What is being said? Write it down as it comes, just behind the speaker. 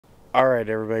Alright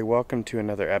everybody, welcome to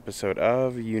another episode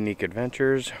of Unique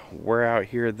Adventures. We're out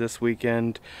here this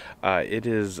weekend. It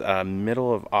is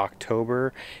middle of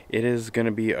October. It is going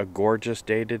to be a gorgeous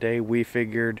day today. We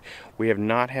figured we have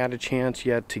not had a chance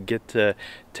yet to get to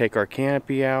take our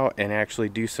canopy out and actually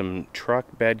do some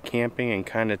truck bed camping and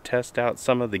kind of test out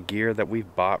some of the gear that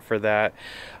we've bought for that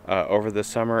over the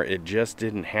summer. It just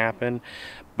didn't happen.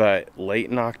 But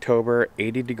late in October,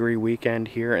 80-degree weekend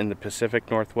here in the Pacific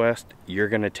Northwest, you're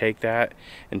going to take that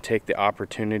and take the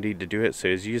opportunity to do it. So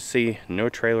as you see, no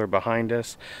trailer behind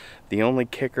us. The only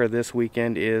kicker this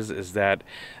weekend is that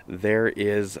there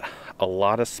is a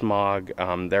lot of smog.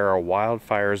 There are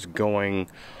wildfires going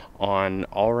on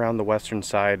all around the western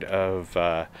side of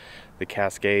the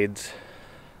Cascades.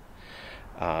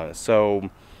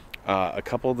 A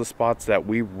couple of the spots that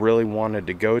we really wanted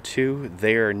to go to,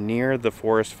 they are near the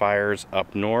forest fires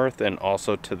up north and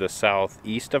also to the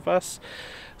southeast of us.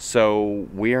 So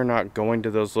we are not going to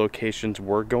those locations.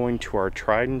 We're going to our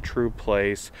tried and true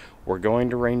place. We're going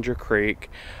to Ranger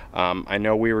Creek. I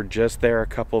know we were just there a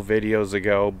couple videos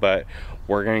ago, but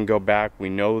we're going to go back. We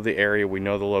know the area, we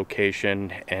know the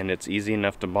location, and it's easy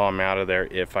enough to bomb out of there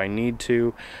if I need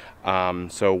to.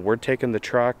 So we're taking the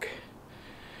truck.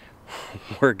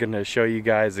 We're going to show you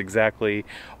guys exactly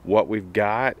what we've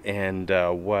got and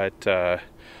what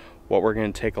we're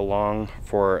going to take along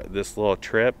for this little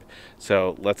trip.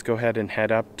 So let's go ahead and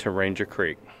head up to Ranger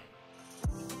Creek.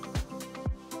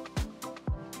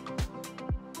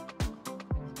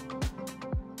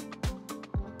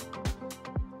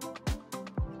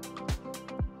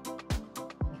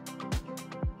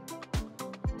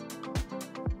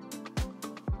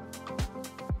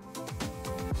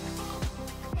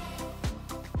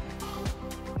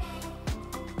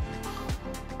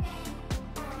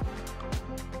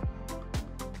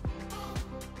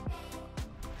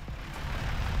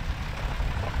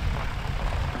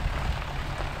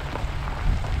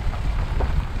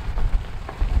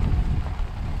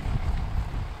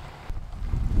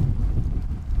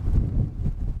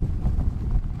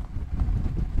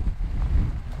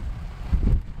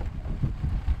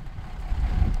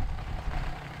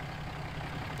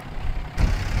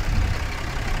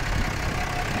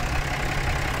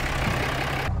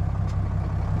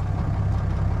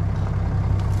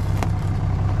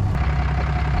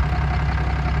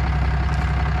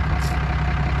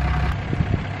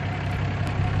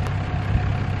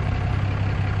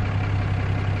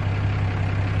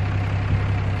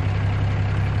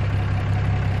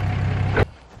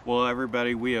 Well,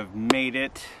 everybody, we have made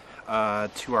it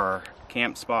to our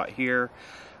camp spot here.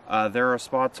 There are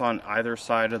spots on either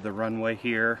side of the runway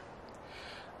here.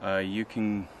 You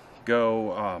can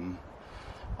go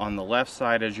on the left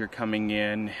side as you're coming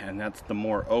in, and that's the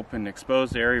more open,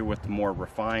 exposed area with the more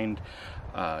refined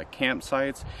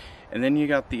campsites. And then you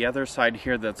got the other side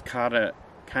here that's kind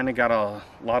of got a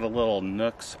lot of little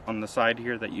nooks on the side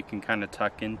here that you can kind of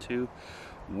tuck into.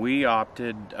 We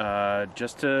opted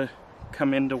just to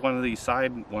come into one of these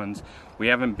side ones. We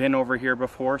haven't been over here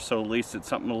before, so at least it's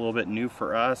something a little bit new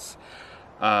for us.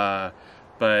 But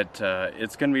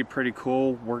it's gonna be pretty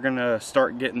cool. We're gonna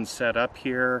start getting set up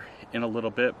here in a little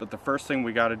bit, but the first thing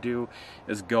we got to do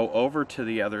is go over to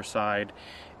the other side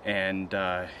and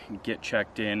get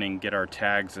checked in and get our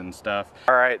tags and stuff.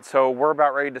 All right, so we're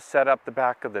about ready to set up the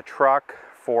back of the truck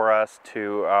for us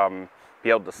to be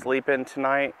able to sleep in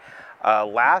tonight.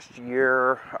 Last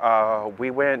year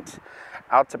we went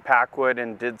out to Packwood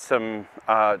and did some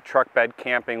truck bed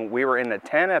camping. We were in a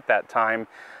tent at that time,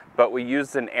 but we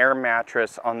used an air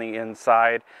mattress on the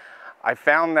inside. I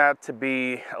found that to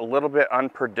be a little bit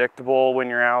unpredictable when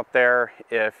you're out there.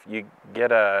 If you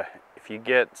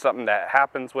get something that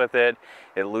happens with it,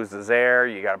 it loses air,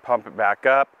 you got to pump it back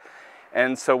up.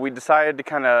 And so we decided to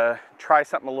kind of try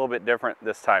something a little bit different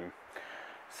this time.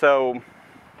 So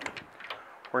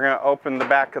we're going to open the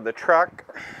back of the truck,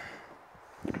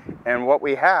 and what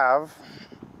we have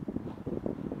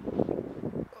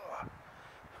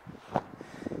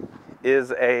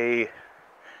is a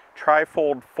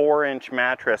trifold 4-inch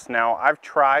mattress. Now, I've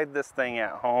tried this thing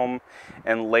at home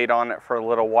and laid on it for a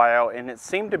little while, and it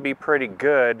seemed to be pretty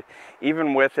good,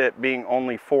 even with it being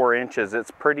only 4 inches. It's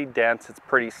pretty dense, it's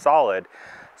pretty solid.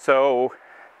 So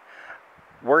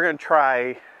we're going to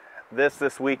try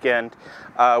this weekend.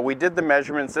 We did the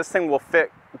measurements. This thing will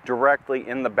fit directly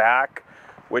in the back,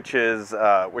 which is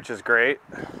great.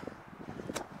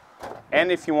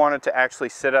 And if you wanted to actually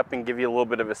sit up and give you a little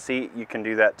bit of a seat, you can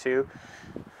do that too.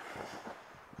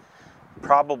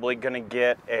 Probably gonna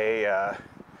get a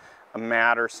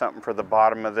mat or something for the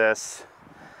bottom of this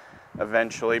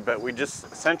eventually, but we just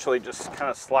essentially just kind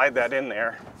of slide that in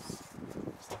there.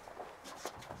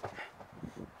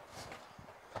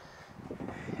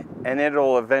 and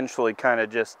it'll eventually kind of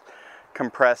just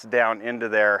compress down into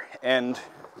there and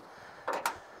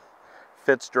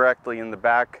fits directly in the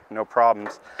back, no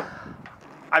problems.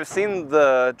 I've seen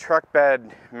the truck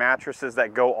bed mattresses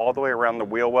that go all the way around the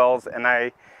wheel wells, and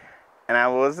I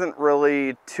wasn't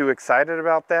really too excited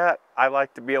about that. I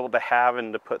like to be able to have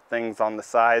and to put things on the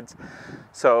sides.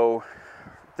 So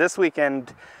this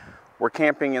weekend we're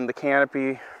camping in the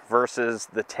canopy versus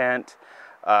the tent.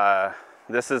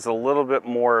 This is a little bit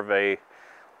more of a,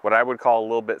 what I would call a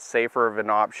little bit safer of an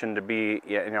option to be,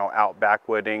 you know, out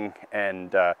backwooding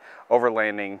and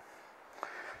overlanding,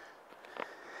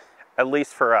 at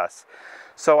least for us.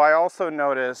 So I also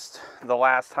noticed the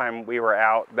last time we were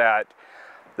out that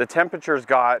the temperatures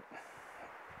got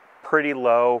pretty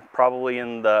low, probably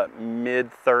in the mid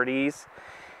 30s,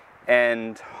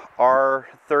 and our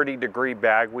 30-degree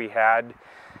bag we had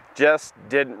just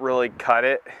didn't really cut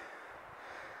it.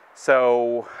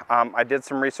 So I did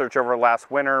some research over last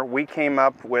winter. We came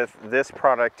up with this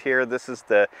product here. This is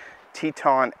the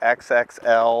Teton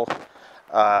XXL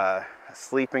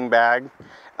sleeping bag.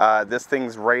 This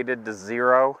thing's rated to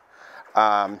 0.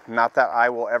 Not that I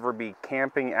will ever be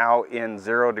camping out in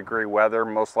 0-degree weather,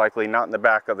 most likely not in the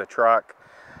back of the truck.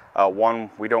 One,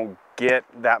 we don't get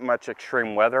that much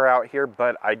extreme weather out here,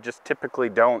 but I just typically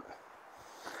don't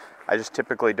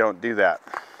do that.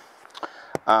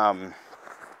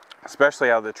 Especially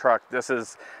out of the truck. This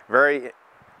is very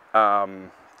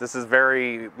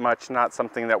much not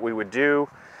something that we would do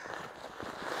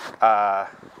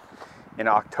in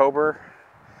October,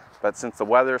 but since the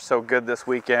weather's so good this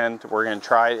weekend, we're gonna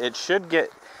try it. It should get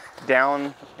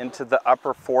down into the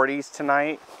upper 40s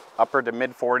tonight, upper to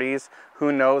mid 40s.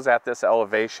 Who knows at this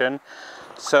elevation?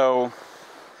 So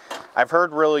I've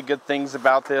heard really good things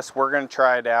about this. We're gonna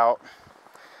try it out.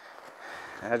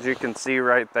 As you can see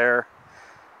right there,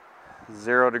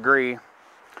 0-degree.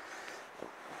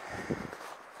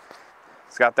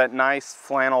 It's got that nice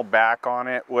flannel back on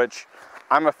it, which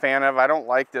I'm a fan of. I don't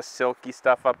like this silky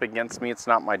stuff up against me. It's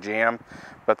not my jam,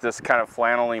 but this kind of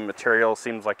flannel-y material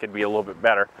seems like it'd be a little bit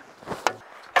better.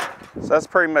 So that's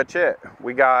pretty much it.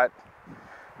 We got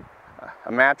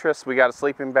a mattress, we got a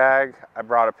sleeping bag, I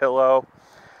brought a pillow.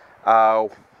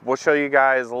 We'll show you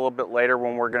guys a little bit later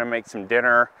when we're gonna make some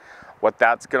dinner, what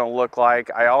that's gonna look like.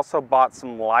 I also bought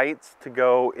some lights to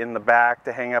go in the back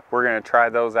to hang up. We're gonna try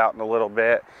those out in a little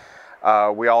bit.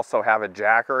 We also have a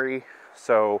jackery,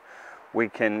 so we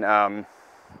can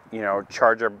you know,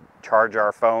 charge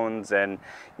our phones and,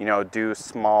 you know, do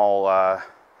small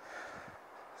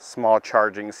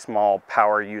charging, small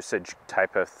power usage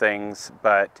type of things.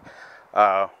 But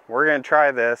we're gonna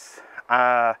try this.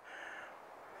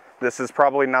 This is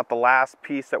probably not the last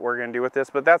piece that we're gonna do with this,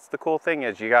 but that's the cool thing,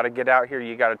 is you gotta get out here,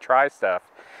 you gotta try stuff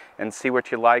and see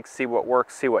what you like, see what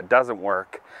works, see what doesn't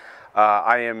work.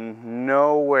 I am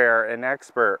nowhere an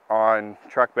expert on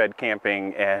truck bed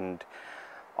camping and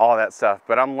all that stuff,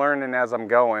 but I'm learning as I'm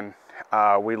going.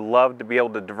 We love to be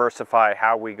able to diversify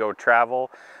how we go travel,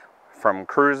 from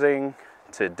cruising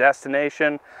to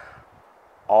destination,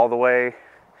 all the way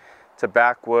to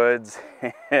backwoods,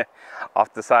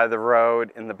 off the side of the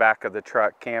road, in the back of the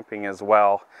truck, camping as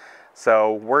well.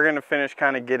 So we're gonna finish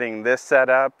kind of getting this set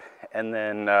up, and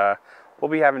then we'll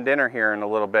be having dinner here in a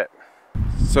little bit.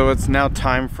 So it's now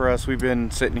time for us. We've been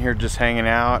sitting here just hanging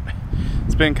out.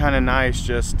 It's been kind of nice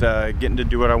just getting to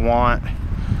do what I want.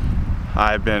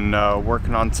 I've been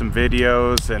working on some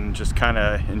videos and just kind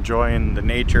of enjoying the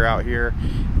nature out here.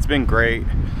 It's been great.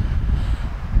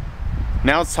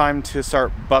 Now it's time to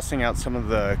start busting out some of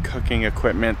the cooking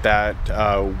equipment that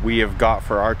we have got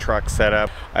for our truck setup.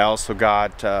 I also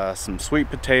got some sweet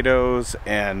potatoes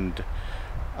and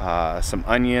some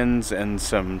onions and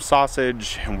some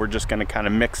sausage, and we're just gonna kind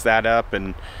of mix that up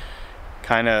and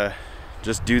kind of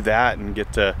just do that and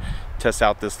get to test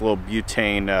out this little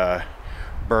butane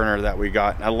burner that we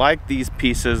got. I like these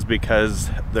pieces because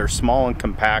they're small and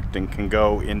compact and can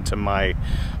go into my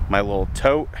little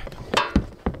tote.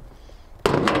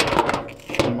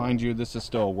 Mind you, this is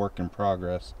still a work in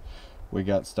progress. We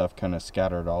got stuff kind of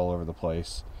scattered all over the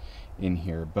place in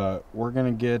here, but we're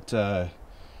gonna get our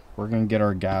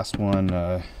gas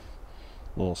one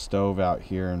little stove out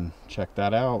here and check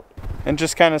that out and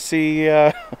just kind of see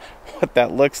what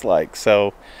that looks like.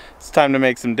 So it's time to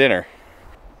make some dinner.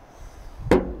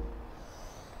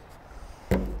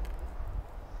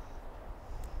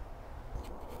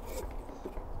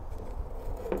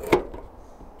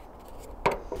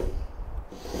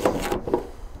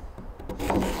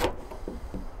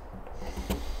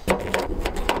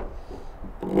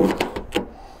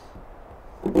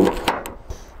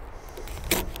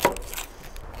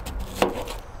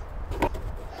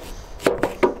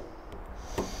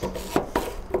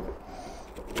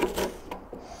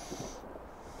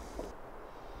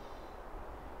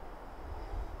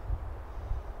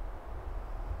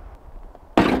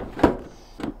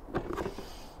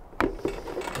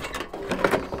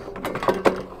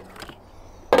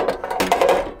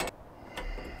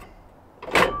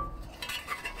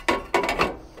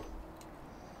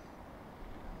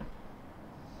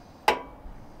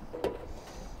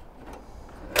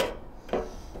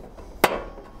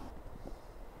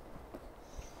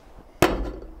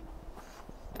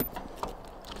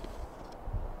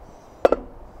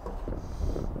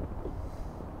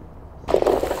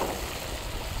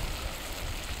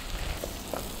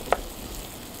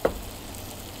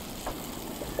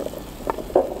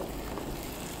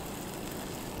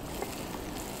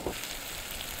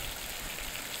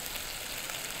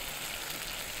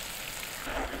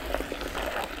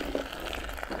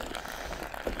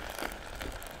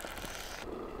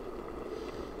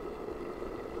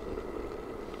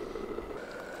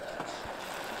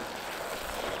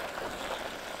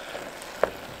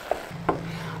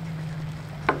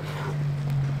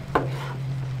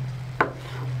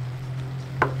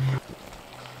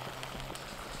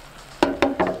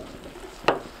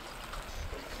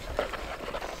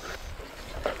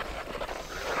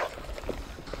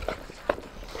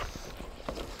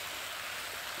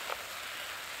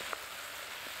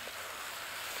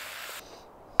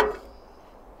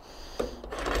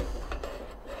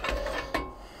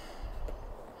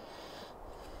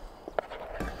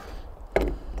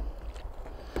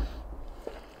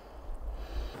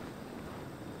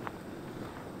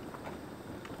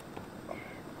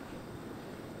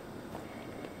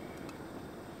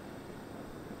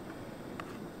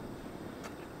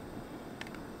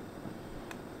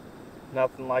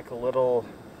 Nothing like a little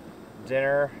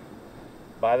dinner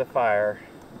by the fire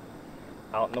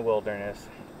out in the wilderness.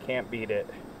 Can't beat it.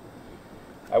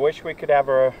 I wish we could have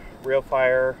a real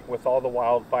fire with all the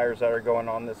wildfires that are going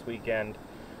on this weekend,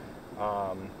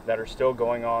 that are still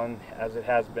going on as it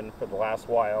has been for the last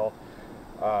while.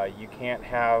 You can't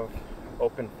have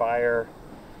open fire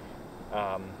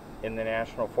in the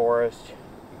National Forest.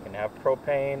 You can have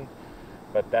propane,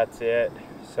 but that's it.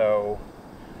 So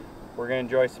we're gonna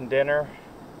enjoy some dinner,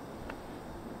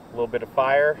 a little bit of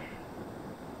fire,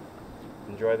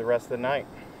 enjoy the rest of the night.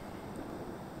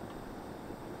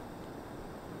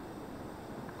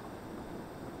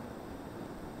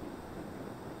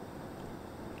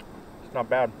 It's not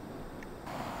bad.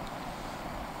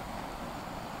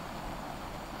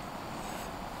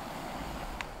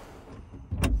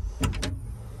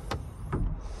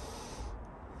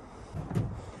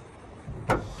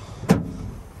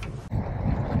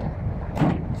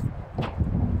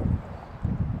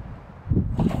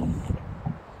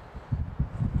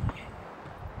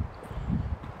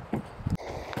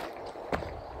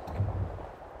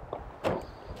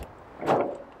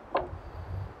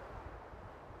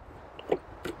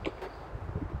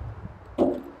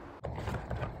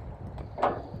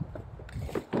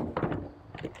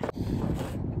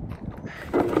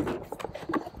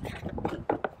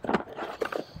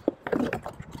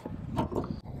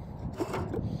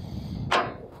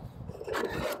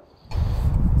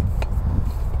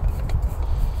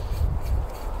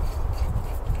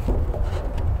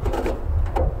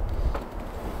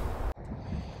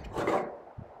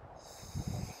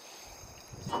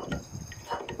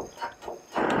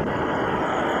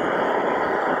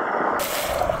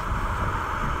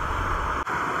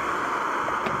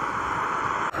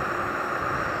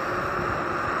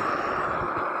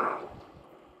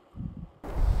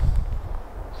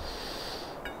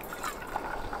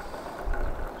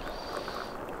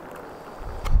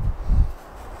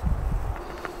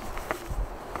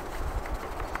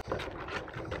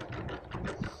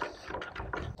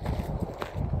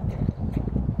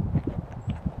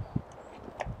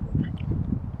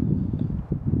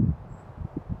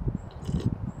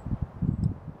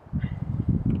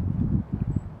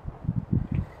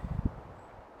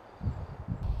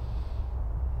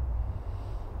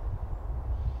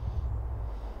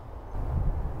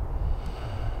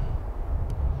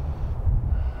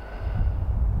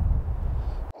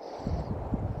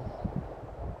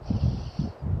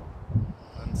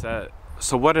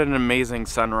 So what an amazing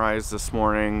sunrise this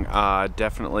morning.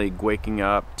 Definitely waking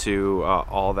up to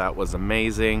all that was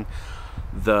amazing.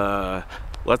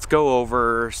 Let's go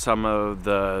over some of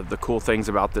the cool things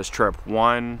about this trip.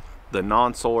 One, the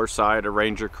non-solar side of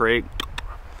Ranger Creek.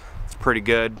 It's pretty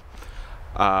good.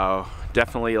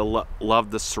 Definitely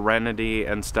love the serenity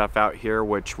and stuff out here,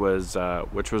 which was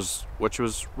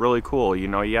really cool. You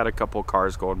know, you had a couple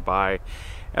cars going by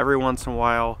every once in a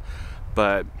while,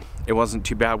 but it wasn't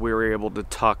too bad. We were able to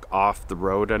tuck off the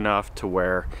road enough to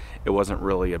where it wasn't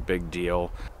really a big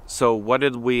deal. So what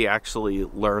did we actually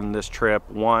learn this trip?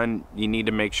 One, you need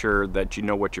to make sure that you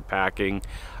know what you're packing.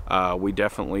 We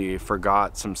definitely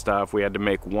forgot some stuff. We had to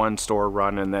make one store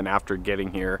run, and then after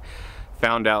getting here,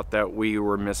 found out that we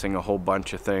were missing a whole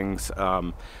bunch of things.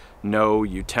 No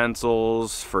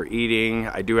utensils for eating.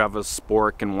 I do have a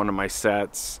spork in one of my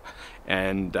sets,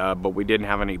 and but we didn't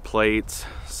have any plates,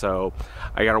 so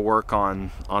I got to work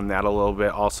on that a little bit.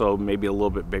 Also, maybe a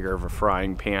little bit bigger of a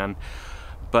frying pan.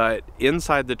 But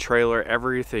inside the trailer,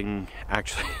 everything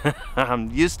actually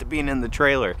I'm used to being in the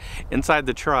trailer. Inside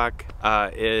the truck,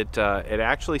 it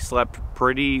actually slept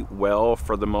pretty well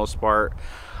for the most part.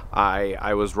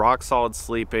 I was rock solid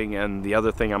sleeping, and the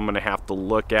other thing I'm gonna have to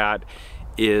look at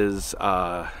is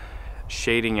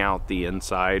shading out the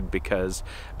inside, because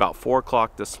about 4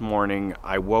 o'clock this morning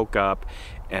I woke up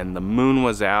and the moon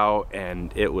was out,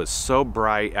 and it was so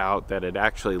bright out that it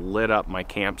actually lit up my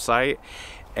campsite,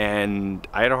 and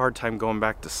I had a hard time going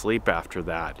back to sleep after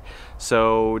that.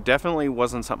 So definitely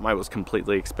wasn't something I was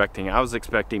completely expecting. I was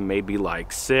expecting maybe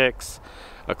like 6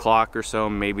 o'clock or so,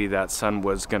 maybe that sun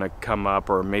was gonna come up,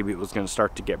 or maybe it was gonna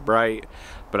start to get bright,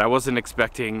 but I wasn't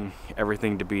expecting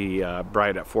everything to be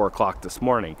bright at 4 o'clock this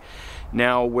morning.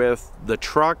 Now with the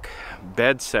truck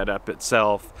bed setup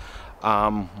itself,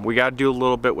 we got to do a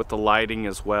little bit with the lighting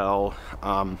as well.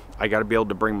 I got to be able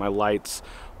to bring my lights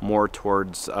more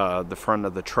towards the front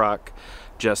of the truck,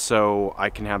 just so I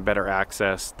can have better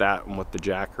access, that and with the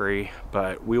jackery,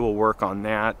 but we will work on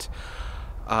that.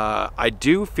 I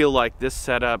do feel like this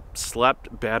setup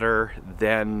slept better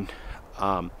than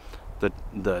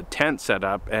the tent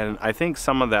setup, and I think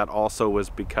some of that also was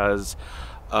because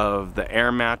of the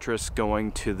air mattress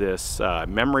going to this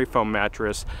memory foam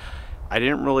mattress, I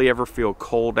didn't really ever feel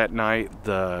cold at night.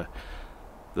 The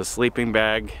sleeping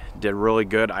bag did really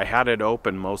good. I had it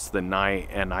open most of the night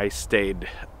and I stayed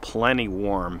plenty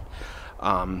warm.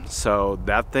 So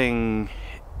that thing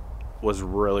was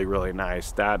really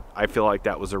nice. That, I feel like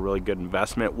that was a really good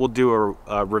investment. We'll do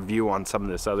a review on some of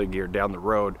this other gear down the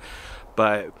road,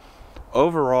 but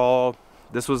overall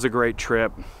this was a great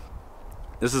trip.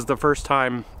 This is the first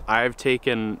time I've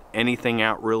taken anything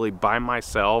out really by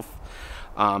myself,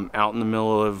 out in the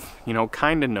middle of, you know,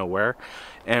 kind of nowhere.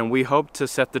 And we hope to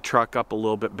set the truck up a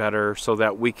little bit better so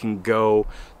that we can go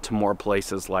to more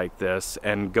places like this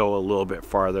and go a little bit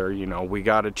farther. You know, we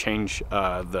got to change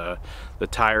the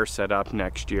tire setup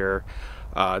next year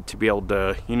to be able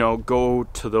to, you know, go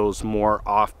to those more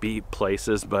offbeat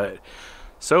places. But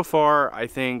so far, I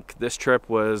think this trip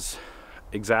was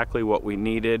exactly what we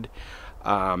needed.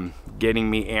 Getting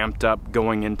me amped up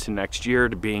going into next year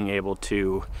to being able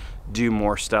to do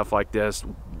more stuff like this,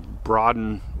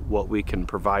 broaden what we can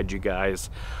provide you guys,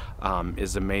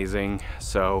 is amazing.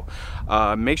 So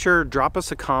make sure, drop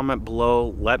us a comment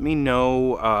below. Let me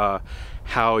know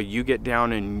how you get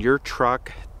down in your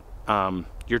truck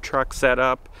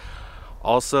setup.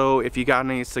 Also, if you got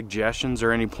any suggestions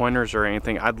or any pointers or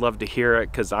anything, I'd love to hear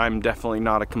it, because I'm definitely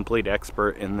not a complete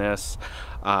expert in this.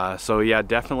 So yeah,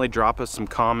 definitely drop us some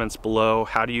comments below.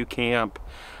 How do you camp?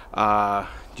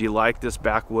 Do you like this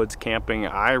backwoods camping?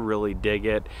 I really dig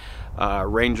it.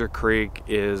 Ranger Creek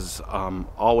is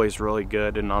always really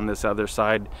good, and on this other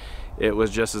side it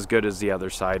was just as good as the other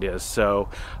side is. So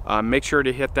make sure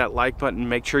to hit that like button.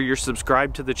 Make sure you're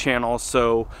subscribed to the channel,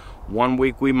 so one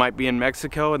week we might be in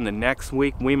Mexico and the next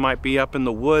week we might be up in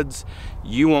the woods.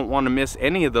 You won't want to miss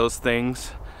any of those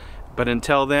things. But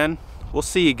until then, we'll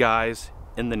see you guys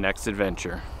in the next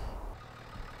adventure.